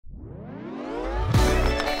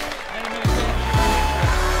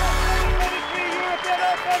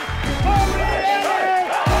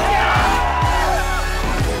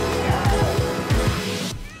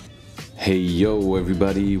Hey yo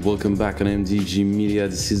everybody, welcome back on MDG Media.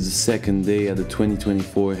 This is the second day at the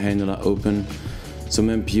 2024 Heinola Open. Some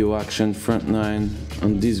MPO action, front nine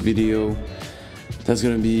on this video. That's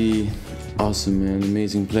gonna be awesome, man.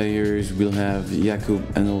 Amazing players. We'll have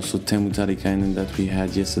Jakub and also Teemu Talikainen that we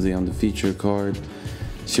had yesterday on the feature card.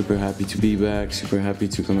 Super happy to be back, super happy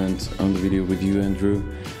to comment on the video with you, Andrew.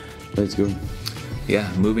 Let's go. Yeah,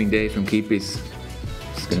 moving day from Keepies.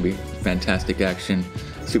 It's gonna be fantastic action.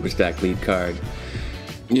 Super stacked lead card.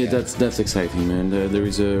 Yeah, that's exciting, man. There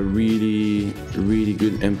is a really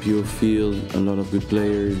good MPO field, a lot of good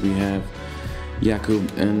players. We have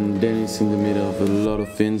Jakub and Dennis in the middle of a lot of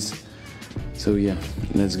Finns. So yeah,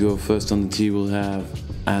 let's go. First on the tee we'll have,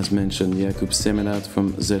 as mentioned, Jakub Semerád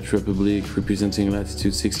from Czech Republic, representing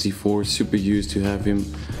latitude 64. Super used to have him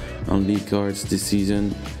on lead cards this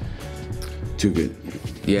season. Too good.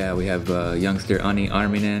 Yeah, we have youngster Onni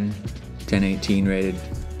Arminen, 1018 rated,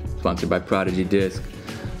 sponsored by Prodigy Disc.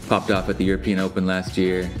 Popped off at the European Open last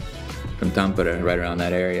year from Tampere, right around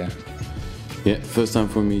that area. Yeah, first time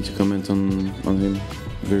for me to comment on him.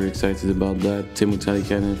 Very excited about that. Teemu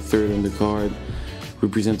Talikainen, third on the card,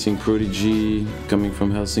 representing Prodigy, coming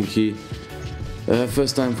from Helsinki.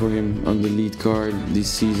 First time for him on the lead card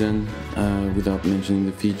this season, without mentioning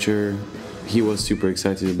the feature. He was super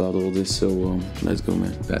excited about all this, so let's go,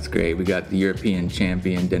 man. That's great. We got the European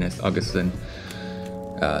champion Dennis Augustsson,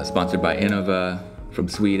 sponsored by Innova from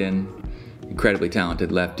Sweden. Incredibly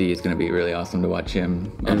talented lefty. It's going to be really awesome to watch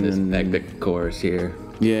him on this epic course here.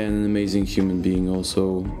 Yeah, and an amazing human being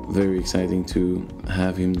also. Very exciting to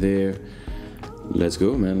have him there. Let's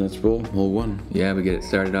go, man. Let's roll. Hole one. Yeah, we get it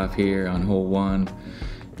started off here on hole one.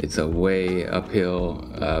 It's a way uphill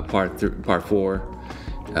par four.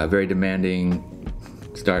 Very demanding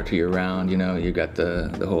start to your round. You know, you got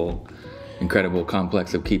the whole incredible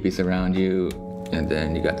complex of keepies around you, and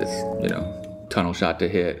then you got this, you know, tunnel shot to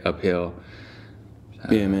hit uphill.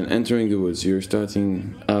 Yeah, man. Entering the woods, you're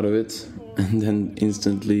starting out of it, and then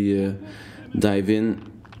instantly dive in.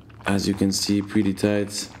 As you can see, pretty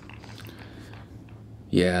tight.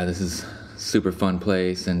 Yeah, this is super fun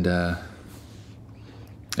place, and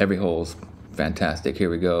every hole's fantastic. Here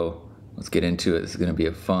we go. Let's get into it. This is going to be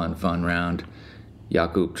a fun round.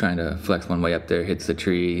 Jakub trying to flex one way up there, hits the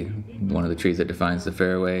tree, one of the trees that defines the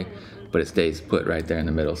fairway, but it stays put right there in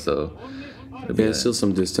the middle. So yeah, still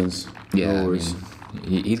some distance. Yeah, no I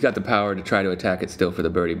mean, he's got the power to try to attack it still for the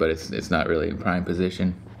birdie, but it's not really in prime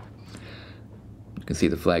position. You can see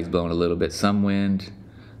the flags blowing a little bit, some wind,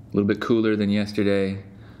 a little bit cooler than yesterday.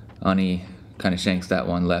 Onni kind of shanks that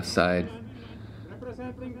one left side.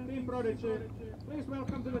 Representing Team Prodigy, please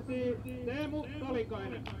welcome to the team, Teemu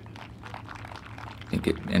Talikainen. I think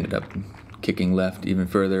it ended up kicking left even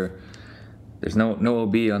further. There's no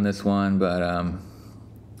OB on this one, but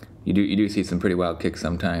you do see some pretty wild kicks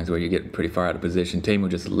sometimes where you get pretty far out of position. Teemu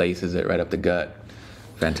just laces it right up the gut.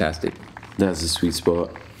 Fantastic. That's a sweet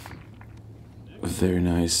spot. Very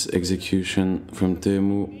nice execution from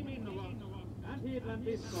Teemu. And Finland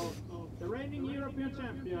Disco, the reigning European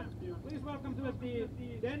champion. Please welcome to the team,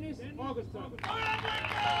 Dennis Augustsson.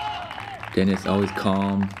 Dennis, always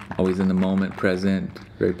calm, always in the moment, present,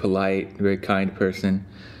 very polite, very kind person.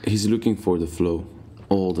 He's looking for the flow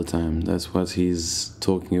all the time. That's what he's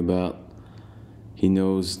talking about. He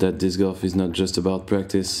knows that disc golf is not just about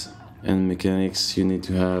practice and mechanics. You need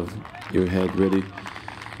to have your head ready.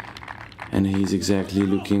 And he's exactly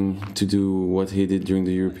looking to do what he did during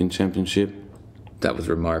the European Championship. That was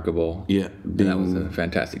remarkable. Yeah, that was a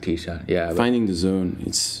fantastic tee shot. Yeah, finding the zone,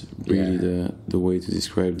 it's really the way to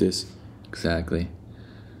describe this. Exactly.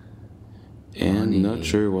 And not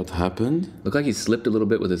sure what happened. Looked like he slipped a little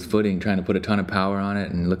bit with his footing, trying to put a ton of power on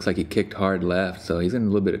it, and looks like he kicked hard left, so he's in a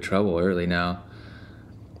little bit of trouble early now.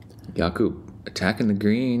 Jakub attacking the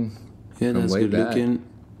green. Yeah, that's good looking.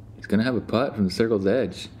 He's gonna have a putt from the circle's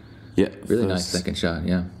edge. Yeah, really nice second shot.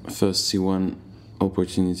 Yeah. First C1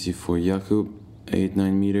 opportunity for Jakub,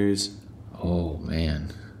 8-9 meters. Oh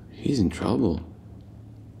man, he's in trouble.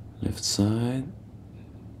 Left side.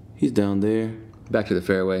 He's down there. Back to the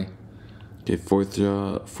fairway. Okay, fourth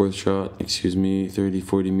shot, excuse me,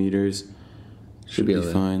 30-40 meters. Should be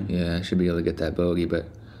fine. Yeah, should be able to get that bogey, but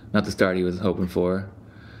not the start he was hoping for.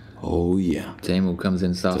 Oh yeah. Teemu comes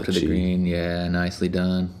in soft to the green. Yeah, nicely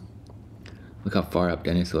done. Look how far up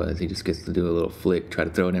Dennis was. He just gets to do a little flick, try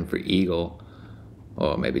to throw it in for eagle.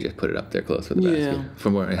 Or maybe just put it up there close to the basket.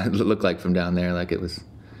 From where it looked like from down there, like it was...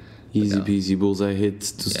 Easy peasy bullseye hit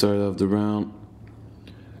to start off the round.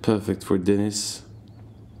 Perfect for Dennis.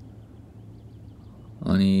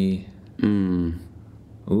 Onni.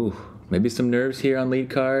 Ooh, maybe some nerves here on lead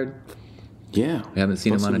card. Yeah. We haven't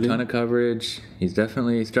seen him on a possibly. ton of coverage. He's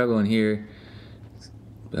definitely struggling here.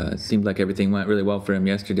 It seemed like everything went really well for him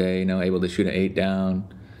yesterday. You know, able to shoot an 8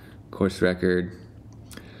 down, course record.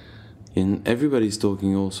 And everybody's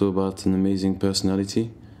talking also about an amazing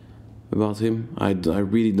personality about him. I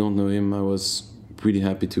really don't know him. I was pretty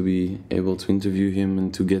happy to be able to interview him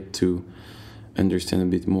and to get to understand a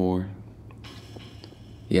bit more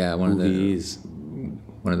Yeah, who he is.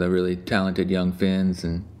 one of the really talented young Finns,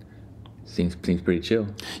 and seems pretty chill.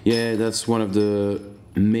 Yeah, that's one of the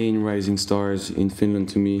main rising stars in Finland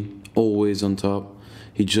to me. Always on top.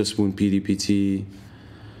 He just won PDPT.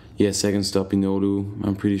 Yeah, second stop in Oulu,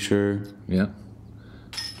 I'm pretty sure. Yeah.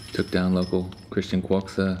 Took down local Christian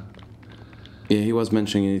Kuoksa. Yeah, he was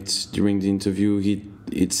mentioning it during the interview.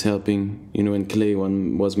 It's helping, you know, and Clay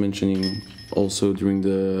was mentioning also during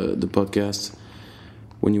the podcast.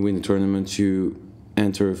 When you win the tournament, you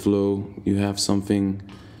enter a flow. You have something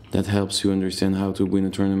that helps you understand how to win a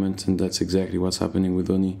tournament, and that's exactly what's happening with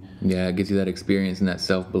Onni. Yeah, it gives you that experience and that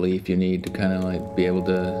self-belief you need to kind of like be able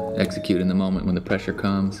to execute in the moment when the pressure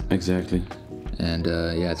comes. Exactly. And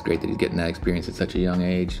yeah, it's great that he's getting that experience at such a young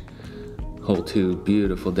age. Hole 2,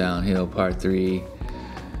 beautiful downhill, par 3.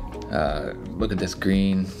 Look at this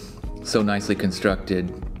green, so nicely constructed.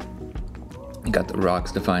 You got the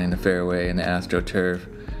rocks defining the fairway and the AstroTurf.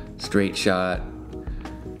 Straight shot,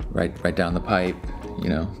 right down the pipe. You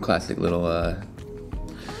know, classic little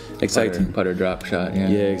Exciting. putter drop shot. Yeah.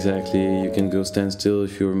 Yeah, exactly. You can go stand still.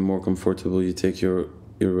 If you're more comfortable, you take your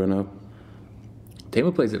run up.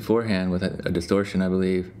 Teemu plays it forehand with a distortion, I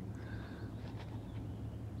believe.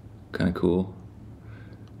 Kind of cool.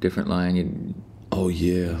 Different line. Oh,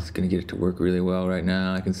 yeah. He's going to get it to work really well right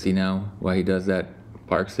now. I can see now why he does that.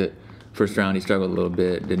 Parks it. First round, he struggled a little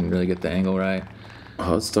bit. Didn't really get the angle right.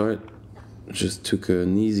 Hot start. Just took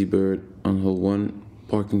an easy bird on hole 1.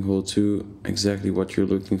 Parking hole 2. Exactly what you're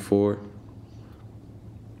looking for.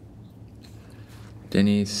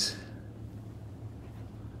 Dennis.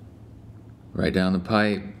 Right down the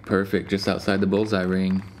pipe. Perfect. Just outside the bullseye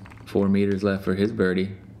ring. 4 meters left for his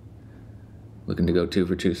birdie. Looking to go 2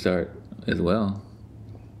 for 2 start as well.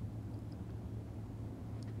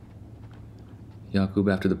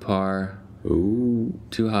 Jakub after the par. Ooh.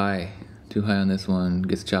 Too high on this one.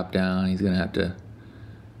 Gets chopped down. He's going to have to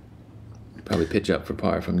probably pitch up for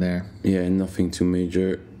par from there. Yeah, nothing too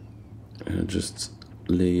major. Just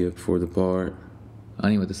lay up for the par.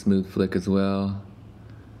 Onni with a smooth flick as well.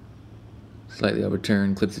 Slightly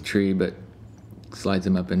overturned, clips a tree, but slides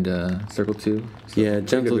him up into circle 2. So Yeah,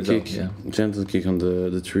 gentle result, kick. yeah. Gentle kick on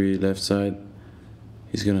the tree left side.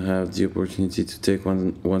 He's gonna have the opportunity to take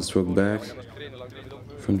one stroke back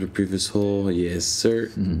from the previous hole. Yes, sir.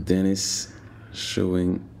 Dennis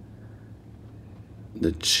showing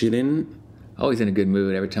the chillin'. Always in a good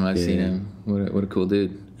mood every time I've seen Yeah. him. What a cool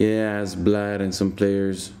dude. Yeah, as Blad and some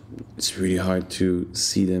players, it's really hard to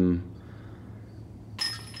see them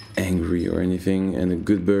angry or anything. And a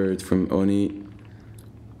good bird from Onni.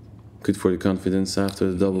 Good for the confidence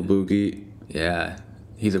after the double bogey. Yeah,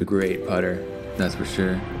 he's a great putter, that's for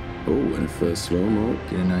sure. Oh, and a first slow-mo.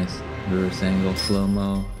 Get a nice reverse angle,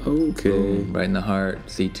 slow-mo. Okay. Boom, right in the heart,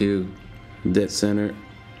 C2. Dead center.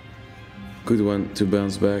 Good one to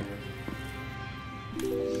bounce back.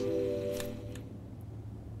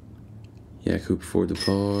 Jakub for the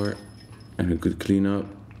par. And a good cleanup.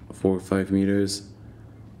 4 or 5 meters.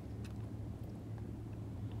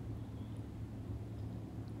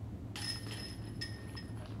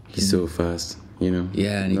 He's so fast, you know?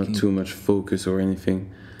 Yeah, and he not can- too much focus or anything.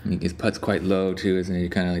 His putt's quite low too, isn't it? He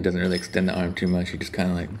kind of like doesn't really extend the arm too much. He just kind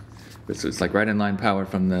of like, it's like right in line power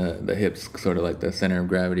from the hips, sort of like the center of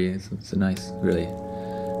gravity. It's a nice, really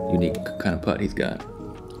unique kind of putt he's got.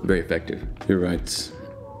 Very effective. You're right.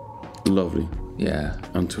 Lovely. Yeah.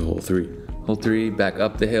 Onto hole 3. Hole 3, back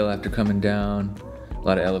up the hill after coming down. A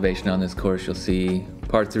lot of elevation on this course, you'll see.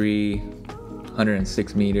 Par 3,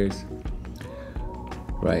 106 meters.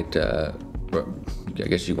 Right, I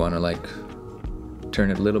guess you want to like turn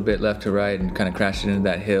it a little bit left to right and kind of crash it into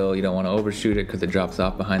that hill. You don't want to overshoot it because it drops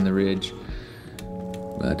off behind the ridge.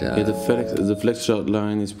 But Yeah, the flex shot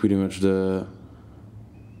line is pretty much the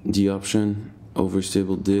option.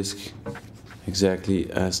 Overstable disc. Exactly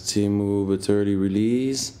as Teemu, but early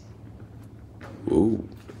release. Whoa.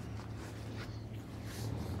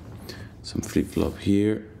 Some flip flop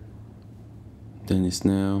here. Dennis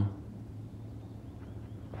now.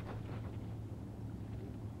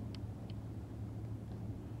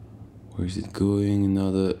 Where is it going?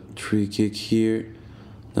 Another tree kick here.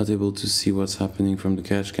 Not able to see what's happening from the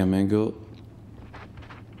catch cam angle.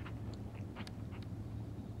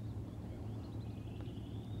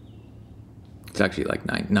 It's actually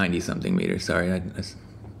like 90 something meters. Sorry, I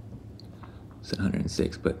said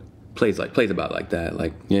 106, but plays about like that.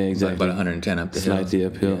 Like yeah, exactly. About 110 up the hill. Slightly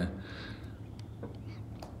uphill. Yeah.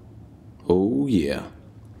 Oh yeah.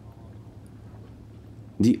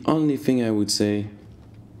 The only thing I would say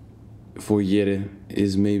for Jere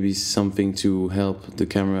is maybe something to help the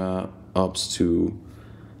camera ops to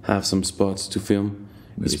have some spots to film.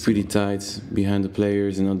 It's pretty tight behind the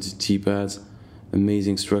players and on the tee pads.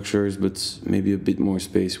 Amazing structures, but maybe a bit more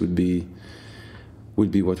space would be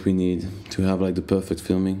what we need to have like the perfect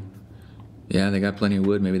filming. Yeah, they got plenty of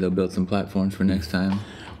wood. Maybe they'll build some platforms for next time.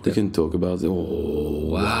 We can talk about it. Oh,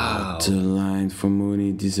 wow. The line from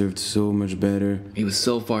Onni deserved so much better. He was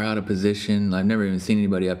so far out of position. I've never even seen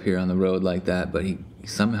anybody up here on the road like that, but he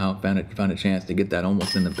somehow found a chance to get that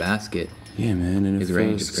almost in the basket. Yeah, man. And his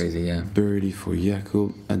range is crazy, yeah. Birdie for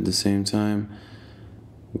Jakub at the same time.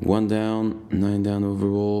 1 down, 9 down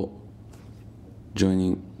overall.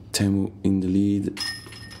 Joining Teemu in the lead.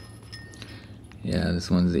 Yeah, this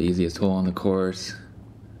one's the easiest hole on the course.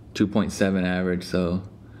 2.7 average, so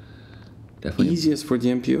definitely easiest for the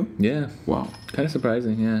MPO? Yeah. Wow. Kind of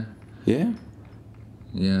surprising, yeah. Yeah?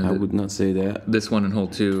 Yeah. I would not say that. This one and hole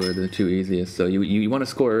 2 are the 2 easiest, so you want to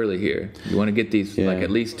score early here. You want to get these, like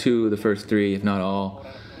at least 2 of the first 3, if not all.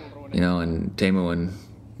 You know, and Teemu and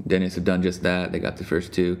Dennis have done just that. They got the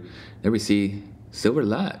first 2. There we see Silver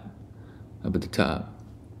Lat up at the top.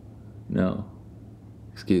 No.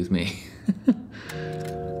 Excuse me.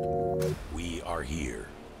 We are here.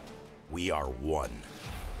 We are one.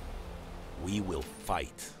 We will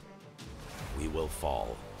fight. We will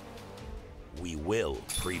fall. We will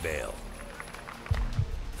prevail.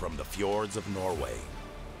 From the fjords of Norway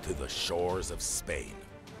to the shores of Spain,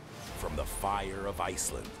 from the fire of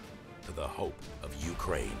Iceland to the hope of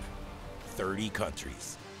Ukraine, 30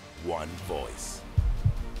 countries, one voice.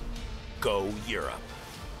 Go Europe.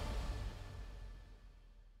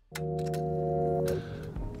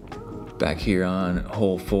 Back here on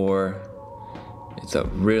hole 4, it's a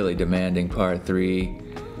really demanding par 3.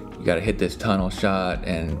 You got to hit this tunnel shot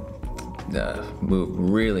and move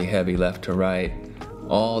really heavy left to right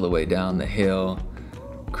all the way down the hill.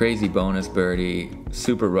 Crazy bonus birdie,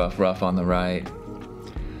 super rough on the right.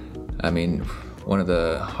 I mean, one of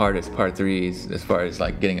the hardest par 3s as far as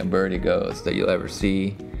like getting a birdie goes that you'll ever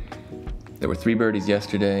see. There were 3 birdies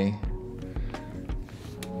yesterday.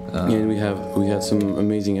 And we had some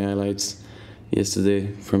amazing highlights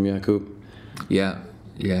yesterday from Jakub. Yeah,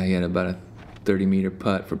 he had about a 30-meter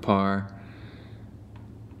putt for par.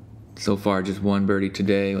 So far, just 1 birdie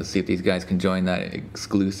today. Let's see if these guys can join that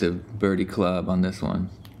exclusive birdie club on this one.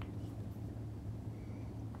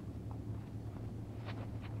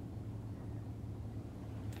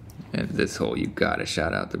 And this hole, you gotta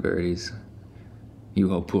shout out the birdies.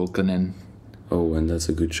 Juho Pulkkinen. Oh, and that's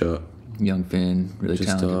a good shot. Young Finn, really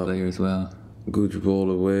Just talented player as well. Good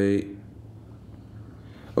roll away.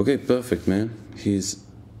 Okay, perfect, man. He's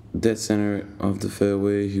dead center of the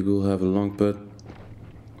fairway. He will have a long putt.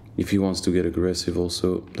 If he wants to get aggressive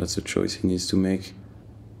also, that's a choice he needs to make.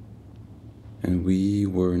 And we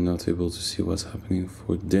were not able to see what's happening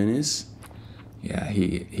for Dennis. Yeah,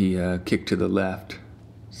 he kicked to the left.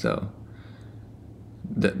 So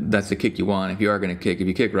that's the kick you want. If you are going to kick, if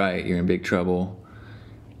you kick right, you're in big trouble.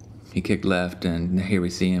 He kicked left, and here we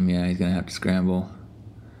see him. Yeah, he's going to have to scramble.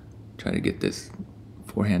 Try to get this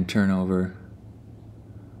forehand turnover.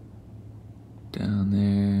 Down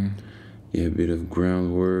there. Yeah, a bit of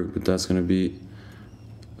groundwork, but that's going to be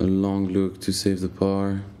a long look to save the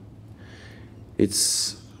par.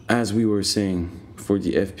 It's, as we were saying, for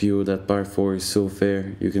the FPO, that par 4 is so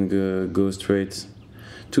fair. You can go straight.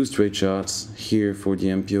 2 straight shots. Here for the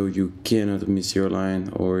MPO, you cannot miss your line,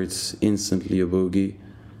 or it's instantly a bogey.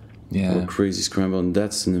 Yeah. Or crazy scramble, and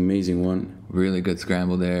that's an amazing one. Really good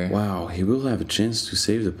scramble there. Wow, he will have a chance to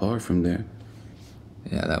save the par from there.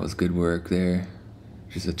 Yeah, that was good work there.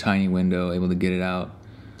 Just a tiny window, able to get it out.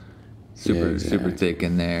 Super thick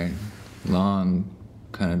in there. Long,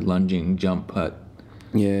 kind of lunging jump putt.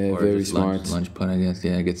 Yeah, or very smart. Lunge putt, I guess.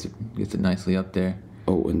 Yeah, gets it nicely up there.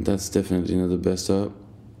 Oh, and that's definitely not the best up,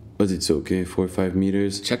 but it's okay. 4 or 5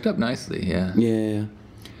 meters. Checked up nicely, yeah. Yeah.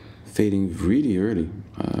 Fading really early.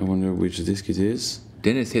 I wonder which disc it is.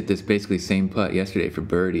 Dennis hit this basically same putt yesterday for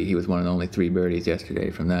birdie. He was one of the only 3 birdies yesterday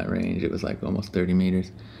from that range. It was like almost 30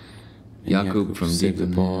 meters. Jakub from deep the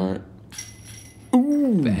par.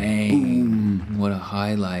 Ooh, bang! Boom. What a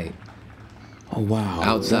highlight! Oh wow!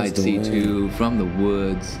 Outside C2 from the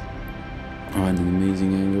woods. Oh, and an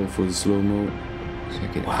amazing angle for the slow mo.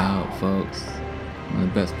 Check it out, folks. One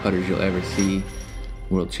of the best putters you'll ever see.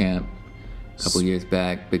 World champ. A couple years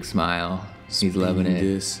back, big smile. He's loving it.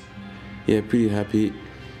 This. Yeah, pretty happy.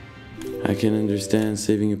 I can understand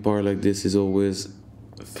saving a par like this is always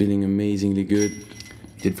feeling amazingly good.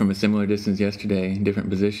 Did from a similar distance yesterday, different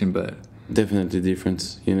position, but Definitely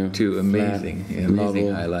different, you know. two amazing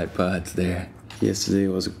level. highlight putts there. Yesterday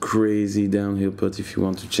was a crazy downhill putt if you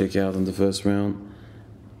want to check out on the first round.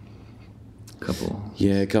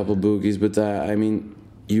 A couple bogeys, but I mean,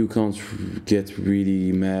 you can't get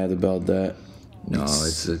really mad about that. No,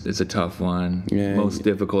 it's a tough one. Yeah. Most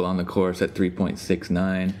difficult on the course at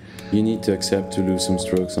 3.69. You need to accept to lose some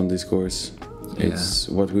strokes on this course. It's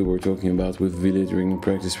what we were talking about with Ville during the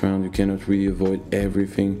practice round. You cannot really avoid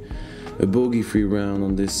everything. A bogey-free round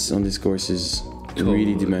on this course is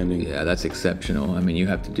really demanding. Yeah, that's exceptional. I mean, you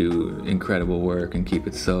have to do incredible work and keep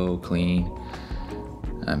it so clean.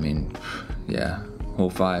 I mean, yeah, hole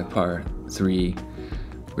 5, par 3,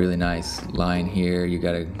 really nice line here. You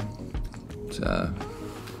gotta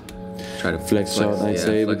try to Flex shot, I'd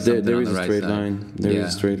say, but there is a straight line. There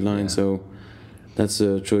is a straight line, yeah. so that's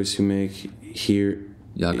a choice you make here.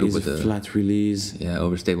 Jakub Is with a flat release. Yeah,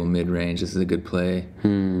 overstable mid-range. This is a good play.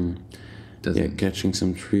 Yeah, catching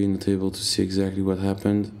some tree in the table to see exactly what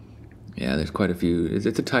happened. Yeah, there's quite a few. It's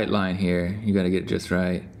a tight line here. You got to get it just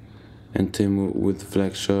right. And Teemu with the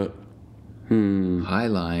flag shot. High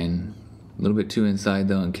line. A little bit too inside,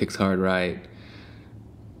 though, and kicks hard right.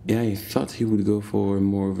 Yeah, I thought he would go for a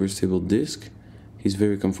more overstable disc. He's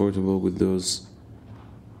very comfortable with those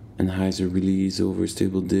Anheuser release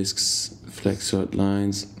overstable discs, flex shot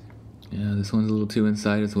lines. Yeah, this one's a little too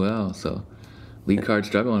inside as well, so lead card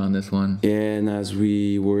struggling on this one. Yeah, and as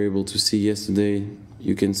we were able to see yesterday,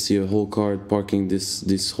 you can see a whole card parking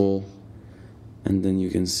this hole, and then you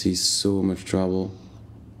can see so much trouble.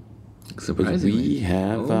 Surprisingly. But we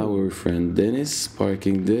have our friend Dennis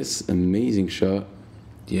parking this amazing shot.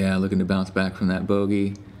 Yeah, looking to bounce back from that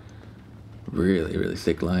bogey. Really, really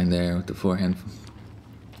thick line there with the forehand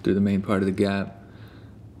through the main part of the gap.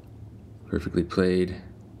 Perfectly played.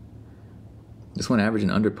 This one averaging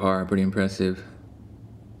under par, pretty impressive.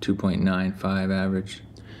 2.95 average.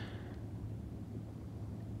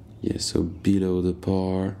 Yeah, so below the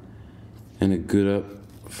par. And a good up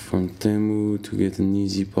from Teemu to get an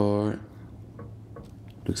easy par.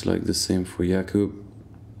 Looks like the same for Jakub.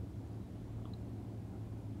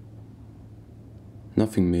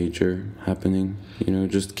 Nothing major happening, you know,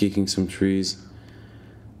 just kicking some trees.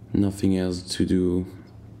 Nothing else to do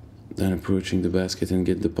than approaching the basket and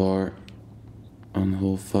get the par on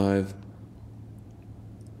hole 5.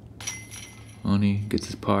 Onni gets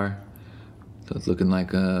his par. So it's looking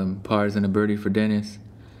like pars and a birdie for Dennis.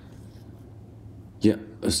 Yeah,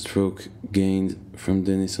 a stroke gained from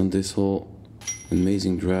Dennis on this hole.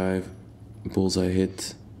 Amazing drive, bullseye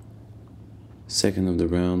hit. Second of the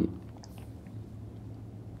round.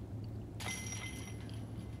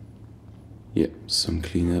 Yeah, some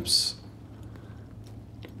cleanups.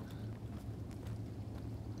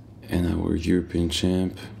 And our European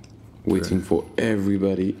champ waiting for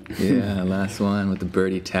everybody. Yeah, last one with the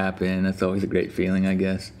birdie tap in. That's always a great feeling, I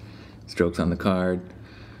guess. Strokes on the card.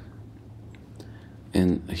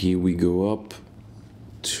 And here we go up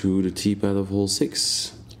to the tee pad of hole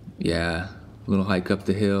 6. Yeah, a little hike up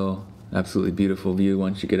the hill. Absolutely beautiful view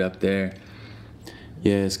once you get up there.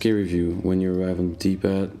 Yeah, scary view when you arrive on the tee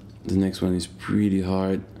pad. The next one is pretty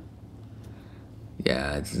hard.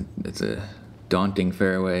 Yeah, it's a daunting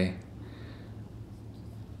fairway.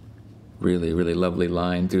 Really, really lovely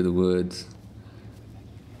line through the woods.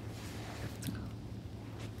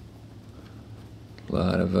 A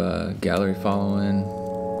lot of gallery following.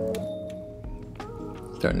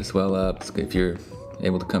 Starting to swell up. If you're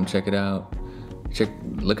able to come check it out.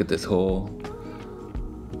 Look at this hole.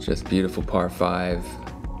 Just beautiful par 5.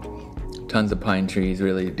 Tons of pine trees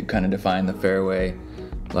really kind of define the fairway.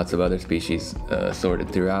 Lots of other species sorted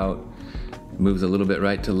throughout. Moves a little bit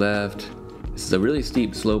right to left. This is a really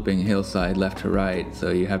steep sloping hillside left to right,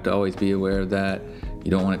 so you have to always be aware of that.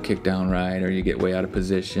 You don't want to kick down right or you get way out of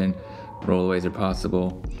position. Rollaways are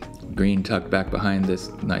possible. Green tucked back behind this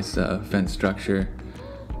nice fence structure.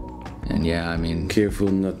 And yeah, I mean... Careful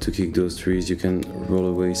not to kick those trees. You can roll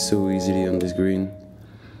away so easily on this green.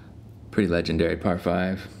 Pretty legendary par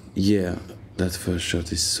 5. Yeah, that first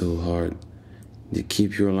shot is so hard. You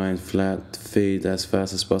keep your line flat, fade as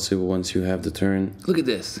fast as possible once you have the turn. Look at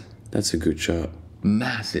this. That's a good shot.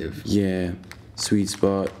 Massive. Yeah, sweet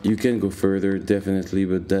spot. You can go further, definitely,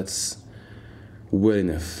 but that's well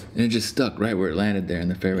enough. And it just stuck right where it landed there in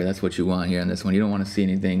the fairway. That's what you want here on this one. You don't want to see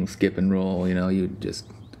anything skip and roll, you know, you just...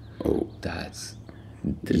 Oh. That's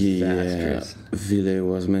disastrous. Yeah, Ville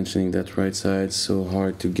was mentioning that right side, so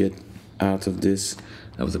hard to get out of this.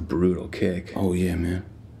 That was a brutal kick. Oh yeah, man.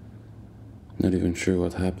 Not even sure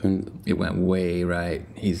what happened. It went way right.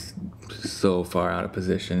 He's so far out of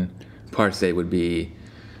position. Par save would be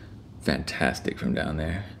fantastic from down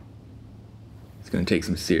there. It's going to take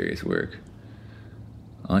some serious work.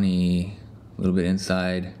 Onni, a little bit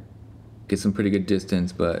inside. Gets some pretty good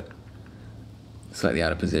distance, but slightly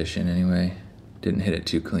out of position anyway. Didn't hit it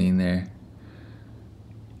too clean there.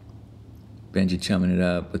 Benji chumming it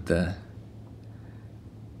up with the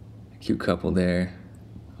cute couple there.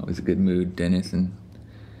 Always a good mood, Dennis. And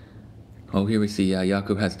oh, here we see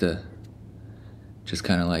Jakub has to just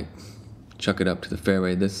kind of like chuck it up to the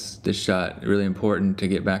fairway. This shot really important to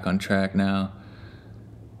get back on track now.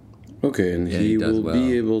 Okay, and he will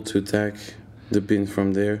be able to attack the pin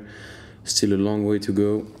from there. Still a long way to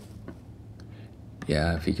go.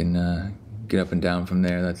 Yeah, if he can get up and down from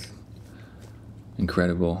there, that's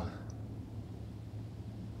incredible.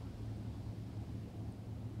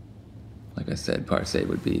 Like I said, par save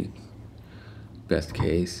would be best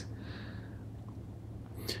case.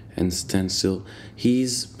 And stand still.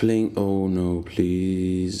 He's playing. Oh no,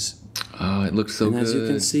 please. Oh, it looks so and good. As you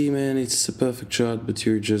can see, man, it's a perfect shot, but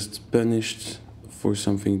you're just punished for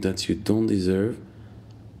something that you don't deserve.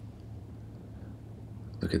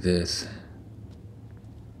 Look at this.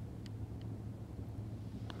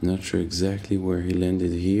 Not sure exactly where he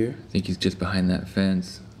landed here. I think he's just behind that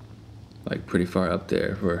fence, like pretty far up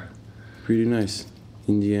there for. Pretty nice.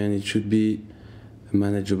 In the end, it should be a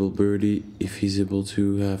manageable birdie if he's able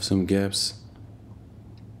to have some gaps.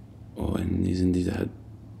 Oh, and isn't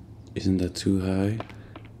that too high?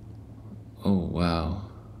 Oh wow!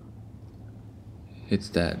 It's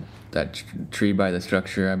that tree by the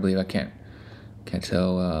structure. I believe I can't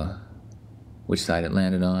tell which side it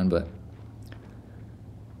landed on, but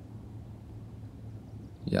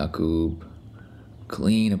Jakub,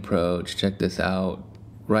 clean approach. Check this out.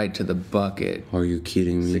 Right to the bucket. Are you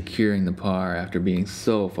kidding me? Securing the par after being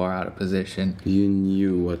so far out of position. You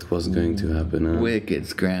knew what was going to happen, huh? Wicked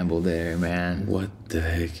scramble there, man. What the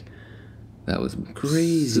heck? That was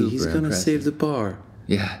crazy. He's gonna impressive. save the par.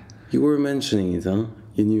 Yeah. You were mentioning it, huh?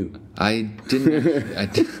 You knew. I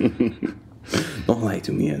didn't. Don't lie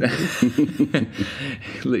to me.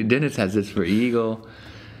 Dennis has this for eagle.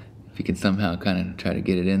 If he can somehow kind of try to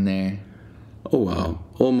get it in there. Oh wow.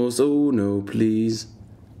 Almost. Oh no, please.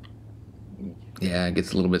 Yeah, it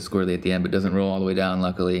gets a little bit squirrely at the end, but doesn't roll all the way down,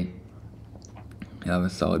 luckily. You have a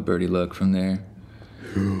solid birdie look from there.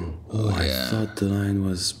 Oh, I thought the line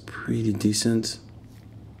was pretty decent.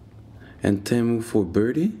 And Teemu for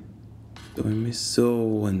birdie? Do I miss?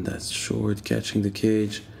 So, and that's short, catching the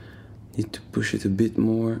cage. Need to push it a bit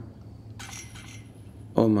more.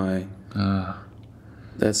 Oh my.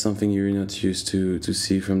 That's something you're not used to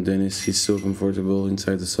see from Dennis. He's so comfortable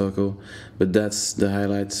inside the circle. But that's the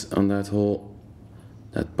highlights on that hole.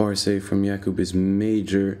 That par save from Jakub is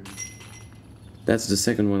major. That's the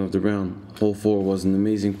second one of the round. Hole 4 was an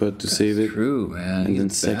amazing putt to save it. True, man. And He's then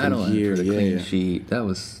second battling here, for the clean sheet. That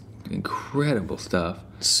was incredible stuff.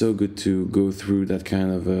 So good to go through that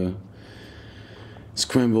kind of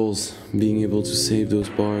scrambles, being able to save those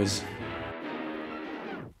pars.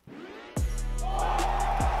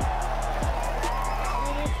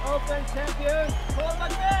 Open champion, Paul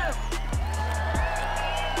McBeth.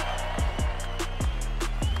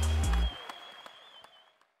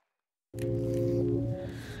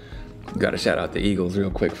 Got to shout out the Eagles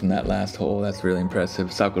real quick from that last hole. That's really impressive.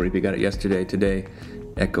 Sakoripi got it yesterday, today.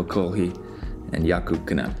 Eko Kolhi and Jakub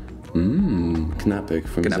Knap. Knapek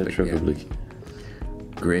from Czech Republic. Yeah.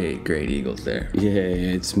 Great Eagles there. Yeah,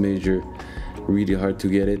 it's major. Really hard to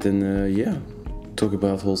get it. And yeah, talk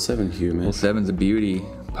about hole 7 here, man. Hole 7's a beauty.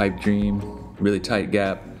 Pipe dream. Really tight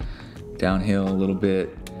gap. Downhill a little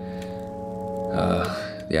bit.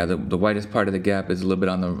 Yeah, the widest part of the gap is a little bit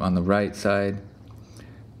on the right side,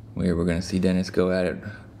 where we're gonna see Dennis go at it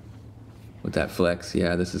with that flex.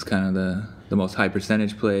 Yeah, this is kind of the most high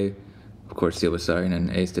percentage play. Of course,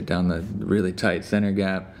 Silvasarinen aced it down the really tight center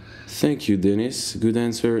gap. Thank you, Dennis. Good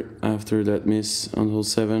answer after that miss on hole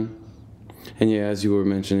 7. And yeah, as you were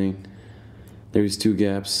mentioning, there is 2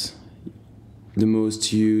 gaps. The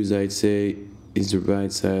most used, I'd say, is the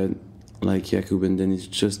right side, like Jakub and Dennis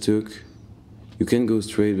just took. You can go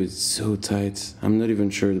straight, but it's so tight. I'm not even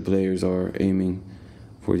sure the players are aiming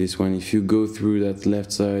for this one. If you go through that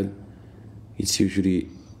left side, it's usually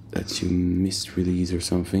that you missed release or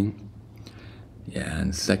something. Yeah,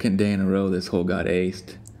 and second day in a row this hole got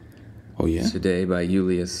aced. Oh yeah? Today by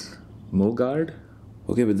Julius Mulgaard.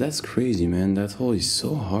 Okay, but that's crazy, man. That hole is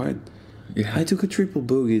so hard. Yeah. I took a triple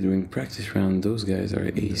bogey during practice round. Those guys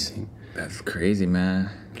are acing. That's crazy, man.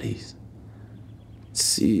 Please.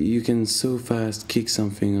 See, you can so fast kick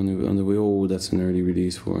something on the way. Oh, that's an early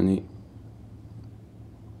release for Onni.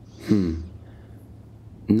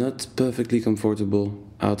 Not perfectly comfortable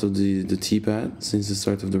out of the tee pad since the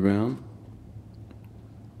start of the round.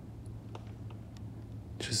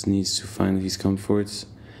 Just needs to find his comforts,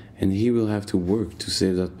 and he will have to work to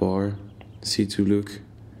save that par. C2 look,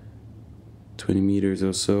 20 meters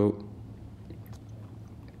or so.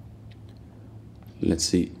 Let's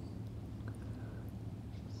see.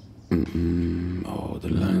 Oh, the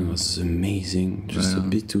line was amazing. Just a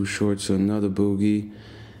bit too short, so another bogey.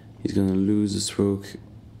 He's gonna lose the stroke.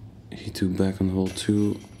 He took back on hole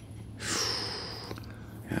 2.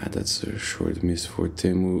 Yeah, that's a short miss for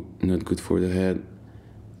Teemu. Not good for the head.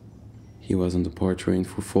 He was on the par train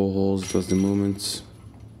for 4 holes. It was the moment.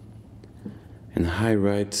 And high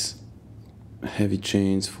right. Heavy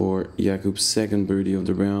chains for Jakub's second birdie of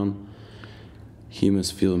the round. He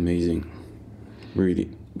must feel amazing.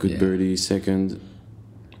 Really. Good birdie, second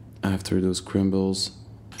after those crumbles.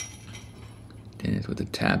 Dennis with a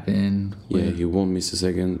tap in. Yeah, he won't miss a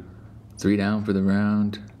second. 3 down for the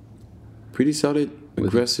round. Pretty solid,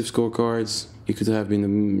 aggressive scorecards. He could have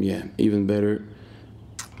been, even better.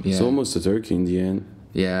 Yeah. It's almost a turkey in the end.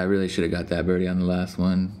 Yeah, I really should have got that birdie on the last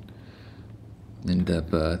one.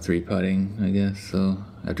 Ended up 3 putting, I guess. So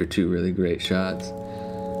after 2 really great shots.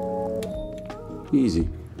 Easy.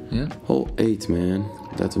 Yeah. Hole 8, man.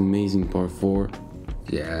 That amazing par 4.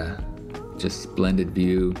 Yeah, just splendid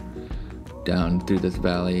view down through this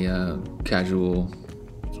valley, casual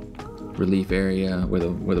relief area where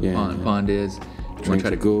the pond is. Try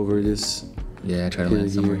to go over this. Yeah, try to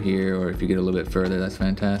land somewhere here, or if you get a little bit further, that's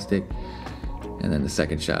fantastic. And then the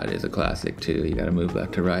second shot is a classic too. You got to move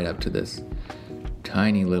left to right up to this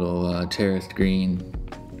tiny little terraced green.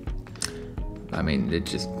 I mean,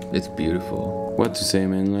 it's beautiful. What to say,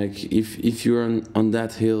 man? Like, if you're on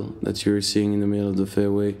that hill that you're seeing in the middle of the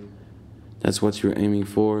fairway, that's what you're aiming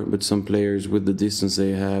for. But some players, with the distance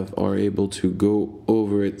they have, are able to go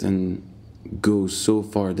over it and go so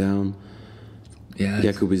far down. Yeah,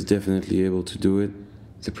 Jakub is definitely able to do it.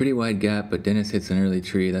 It's a pretty wide gap, but Dennis hits an early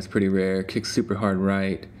tree. That's pretty rare. Kicks super hard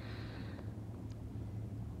right.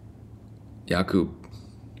 Jakub,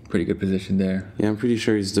 pretty good position there. Yeah, I'm pretty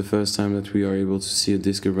sure it's the first time that we are able to see a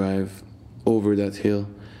disc arrive over that hill.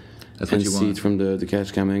 That's what you want. And see it from the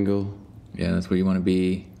catch cam angle. Yeah, that's where you want to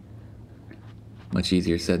be. Much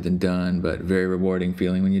easier said than done, but very rewarding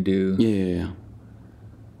feeling when you do. Yeah.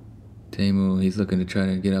 Teemu, he's looking to try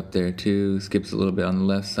to get up there too. Skips a little bit on the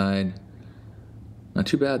left side. Not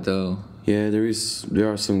too bad though. Yeah, there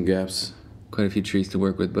are some gaps. Quite a few trees to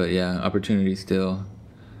work with, but yeah, opportunity still.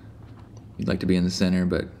 You'd like to be in the center,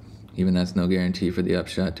 but even that's no guarantee for the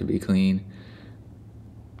upshot to be clean.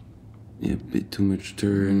 Yeah, a bit too much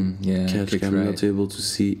turn. Yeah, catch cam right. not able to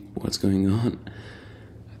see what's going on.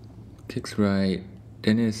 Kicks right.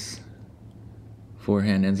 Dennis,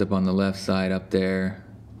 forehand ends up on the left side up there.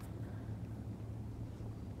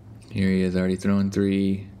 Here he is, already throwing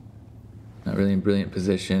 3. Not really in brilliant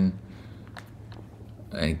position.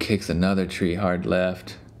 And kicks another tree hard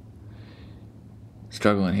left.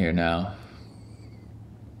 Struggling here now.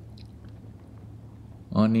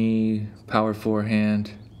 Onni, power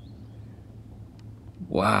forehand.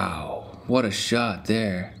 Wow, what a shot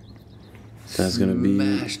there. That's gonna be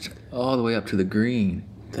smashed all the way up to the green.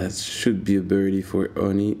 That should be a birdie for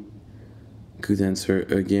Onni. Good answer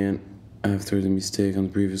again after the mistake on the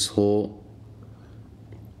previous hole.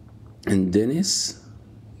 And Dennis?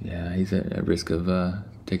 Yeah, he's at risk of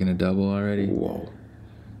taking a double already. Whoa.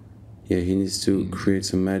 Yeah, he needs to create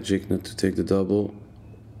some magic not to take the double.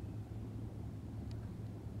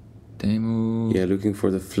 Teemu. Yeah, looking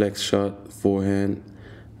for the flex shot, forehand.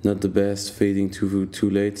 Not the best, fading too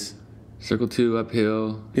late. Circle 2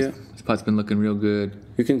 uphill. Yeah. This putt's been looking real good.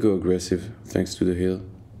 You can go aggressive thanks to the hill.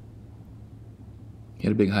 He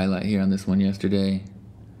had a big highlight here on this one yesterday.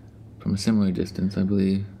 From a similar distance, I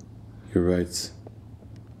believe. You're right.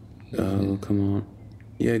 Oh, come on.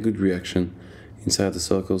 Yeah, good reaction. Inside the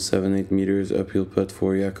circle, 7-8 meters, uphill putt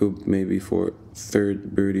for Jakub, maybe for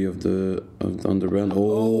third birdie on the run.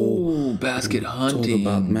 Oh, basket hunting. It's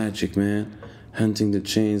all about magic, man. Hunting the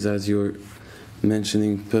chains as you're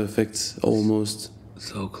mentioning, perfect, almost.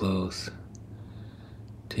 So close.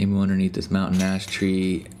 Teemu underneath this mountain ash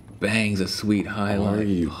tree bangs a sweet highlight. Are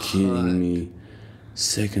you kidding me?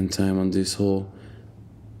 Second time on this hole.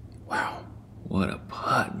 Wow. What a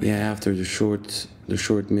putt, man. Yeah, after the short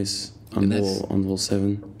miss on hole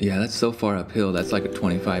 7. Yeah, that's so far uphill. That's like a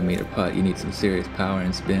 25-meter putt. You need some serious power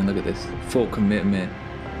and spin. Look at this. Full commitment.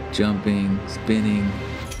 Jumping, spinning.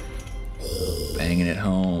 banging it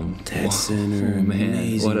home. Dead center, Oh, man,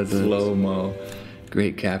 amazing what a putt. slow-mo.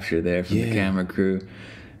 Great capture there from the camera crew.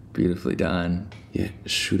 Beautifully done. Yeah,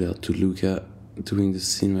 shootout to Luca doing the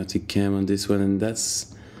cinematic cam on this one, and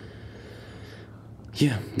that's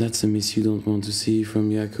a miss you don't want to see from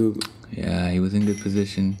Jakub. Yeah, he was in good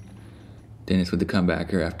position. Dennis with the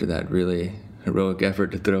comebacker after that really heroic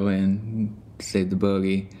effort to throw in, save the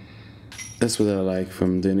bogey. That's what I like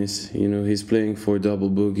from Dennis. You know, he's playing for double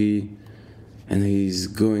bogey, and he's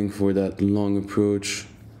going for that long approach.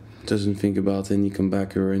 Doesn't think about any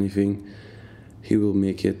comebacker or anything. He will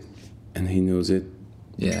make it, and he knows it.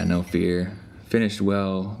 Yeah, no fear. Finished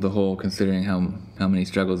well the hole, considering how many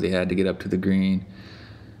struggles he had to get up to the green.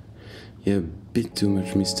 Yeah, a bit too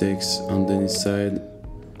much mistakes on Dennis' side.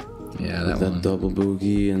 Yeah, With that double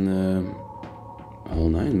bogey and hole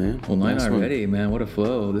 9, man. Hole 9 Last already, man. What a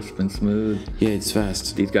flow. This has been smooth. Yeah, it's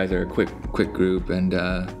fast. These guys are a quick group, and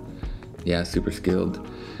yeah, super skilled.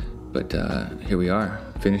 But here we are,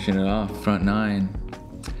 finishing it off, front 9.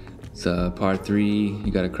 It's a par 3.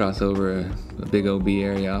 You got to cross over a big OB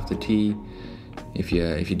area off the tee. If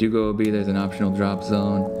you do go OB, there's an optional drop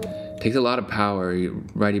zone. Takes a lot of power.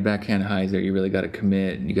 Righty backhand highs there. You really got to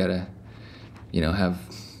commit. You got to, have,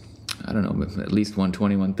 I don't know, at least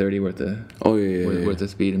 120, 130 worth of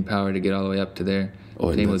speed and power to get all the way up to there.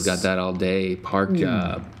 Teemu's got that all day. Park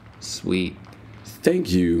job, sweet.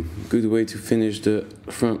 Thank you. Good way to finish the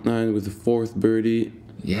front 9 with the 4th birdie.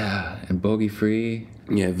 Yeah, and bogey free.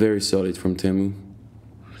 Yeah, very solid from Teemu.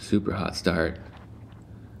 Super hot start.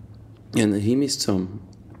 And he missed some.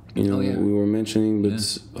 We were mentioning,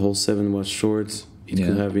 but hole 7 was short. It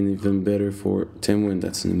could have been even better for Teemu, and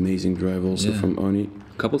that's an amazing drive also from Onni.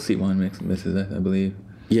 Couple C1 misses, I believe.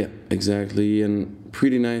 Yeah, exactly. And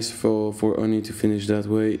pretty nice for Onni to finish that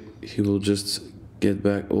way. He will just get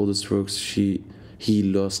back all the strokes he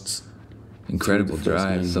lost. Incredible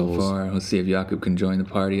drive so far. Let's see if Jakub can join the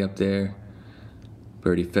party up there.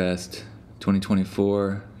 Birdie Fest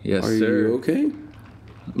 2024. Yes, sir. Are you okay?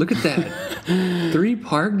 Look at that. 3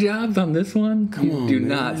 park jobs on this one? Come on, do man.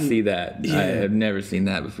 not see that. Yeah. I have never seen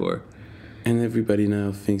that before. And everybody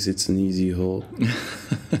now thinks it's an easy hole.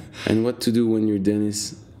 And what to do when you're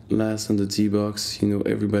Dennis last on the tee box?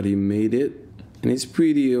 Everybody made it. And it's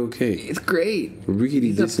pretty okay. It's great. Really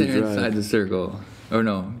He's up decent there drive. inside the circle. Or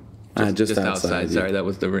no. Just outside. Yeah. Sorry, that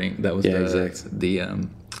was the ring. That was exactly.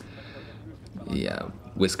 the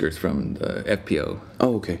whiskers from the FPO.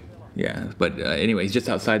 Oh, okay. Yeah, but anyway, he's just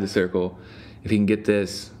outside the circle. If he can get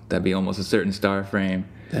this, that'd be almost a certain star frame.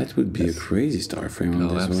 That would be a crazy star frame on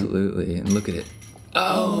this one. Absolutely. And look at it.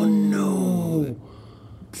 Oh, no.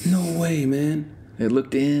 No way, man. It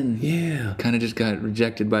looked in. Yeah. Kind of just got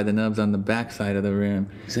rejected by the nubs on the back side of the rim.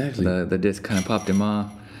 Exactly. The disc kind of popped him off.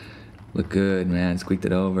 Looked good, man. Squeaked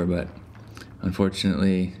it over, but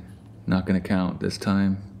unfortunately, not going to count this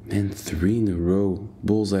time. And 3 in a row.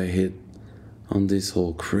 Bullseye hit on this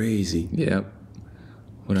hole. Crazy. Yep.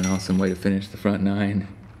 What an awesome way to finish the front 9.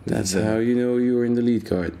 That's how you know you were in the lead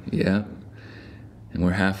card. Yep. And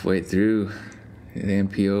we're halfway through the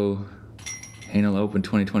MPO Heinola Open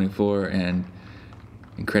 2024, and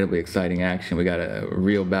incredibly exciting action. We got a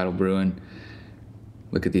real battle brewing.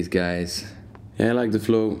 Look at these guys. Yeah, I like the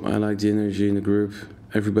flow. I like the energy in the group.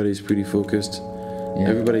 Everybody's pretty focused. Yeah.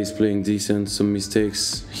 Everybody's playing decent. Some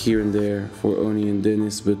mistakes here and there for Onni and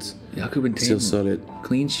Dennis, but Jakub and Teemu, still solid.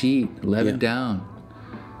 Clean sheet, 11 down.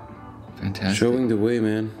 Fantastic. Showing the way,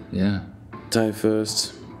 man. Yeah. Tie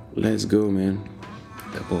first. Let's go, man.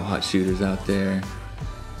 Couple hot shooters out there.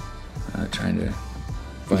 Trying to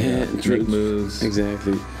make moves.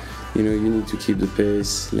 Exactly. You need to keep the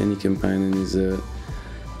pace. Lenny Kampainen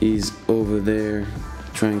is over there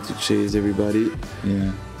trying to chase everybody.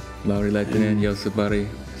 Yeah. Lauri Lehtinen, Joseph Buddy,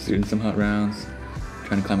 shooting some hot rounds,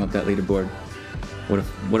 trying to climb up that leaderboard.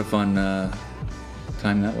 What a fun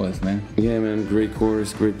time that was, man. Yeah, man. Great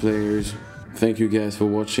course, great players. Thank you guys for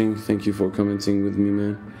watching. Thank you for commenting with me,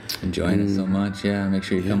 man. Enjoying it so much. Yeah, make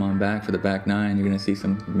sure you come on back for the back 9. You're going to see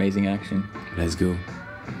some amazing action. Let's go.